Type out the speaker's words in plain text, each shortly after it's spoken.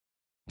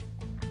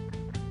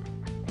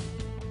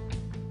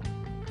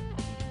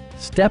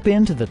Step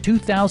into the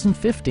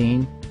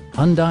 2015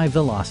 Hyundai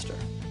Veloster.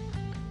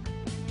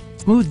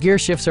 Smooth gear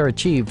shifts are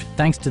achieved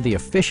thanks to the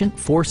efficient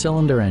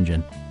 4-cylinder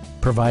engine,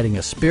 providing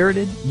a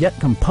spirited yet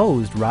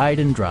composed ride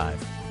and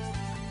drive.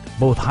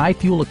 Both high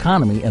fuel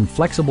economy and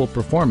flexible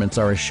performance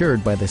are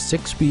assured by the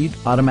 6-speed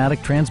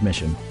automatic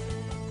transmission.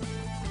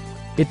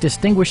 It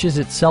distinguishes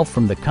itself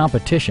from the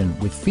competition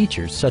with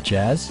features such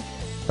as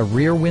a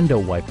rear window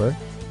wiper,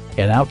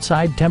 an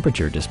outside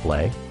temperature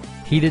display,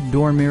 heated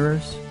door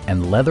mirrors,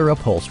 and leather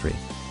upholstery.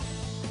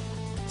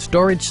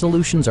 Storage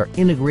solutions are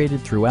integrated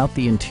throughout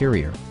the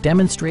interior,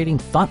 demonstrating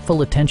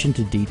thoughtful attention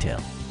to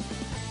detail.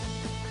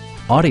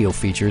 Audio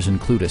features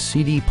include a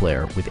CD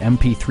player with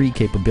MP3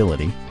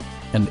 capability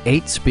and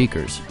 8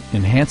 speakers,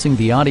 enhancing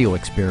the audio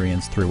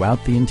experience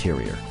throughout the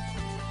interior.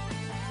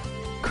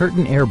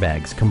 Curtain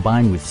airbags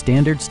combine with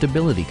standard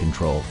stability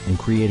control in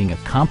creating a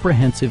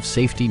comprehensive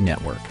safety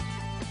network.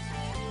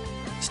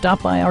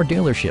 Stop by our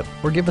dealership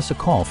or give us a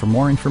call for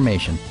more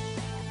information.